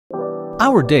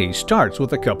Our day starts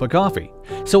with a cup of coffee,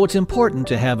 so it's important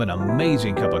to have an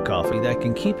amazing cup of coffee that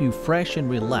can keep you fresh and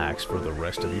relaxed for the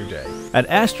rest of your day. At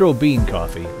Astro Bean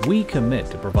Coffee, we commit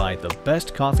to provide the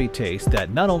best coffee taste that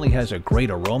not only has a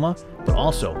great aroma, but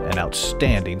also an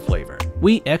outstanding flavor.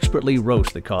 We expertly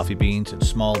roast the coffee beans in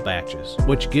small batches,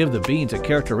 which give the beans a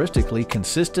characteristically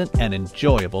consistent and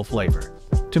enjoyable flavor.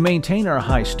 To maintain our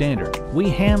high standard,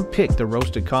 we hand-pick the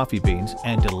roasted coffee beans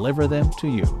and deliver them to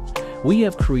you. We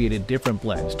have created different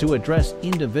blends to address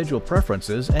individual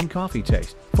preferences and coffee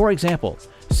taste. For example,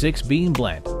 6-bean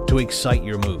blend to excite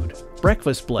your mood,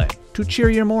 breakfast blend to cheer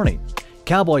your morning,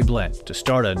 cowboy blend to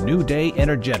start a new day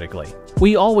energetically.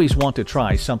 We always want to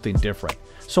try something different,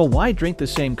 so why drink the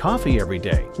same coffee every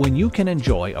day when you can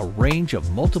enjoy a range of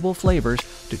multiple flavors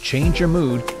to change your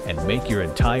mood and make your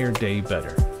entire day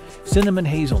better? Cinnamon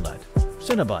hazelnut,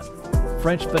 cinnabon,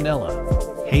 French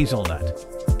vanilla, hazelnut,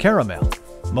 caramel,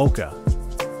 mocha.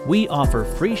 We offer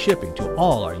free shipping to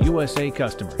all our USA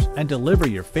customers and deliver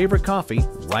your favorite coffee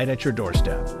right at your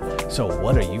doorstep. So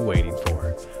what are you waiting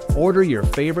for? Order your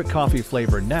favorite coffee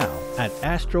flavor now at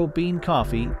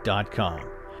astrobeancoffee.com.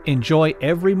 Enjoy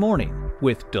every morning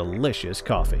with delicious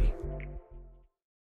coffee.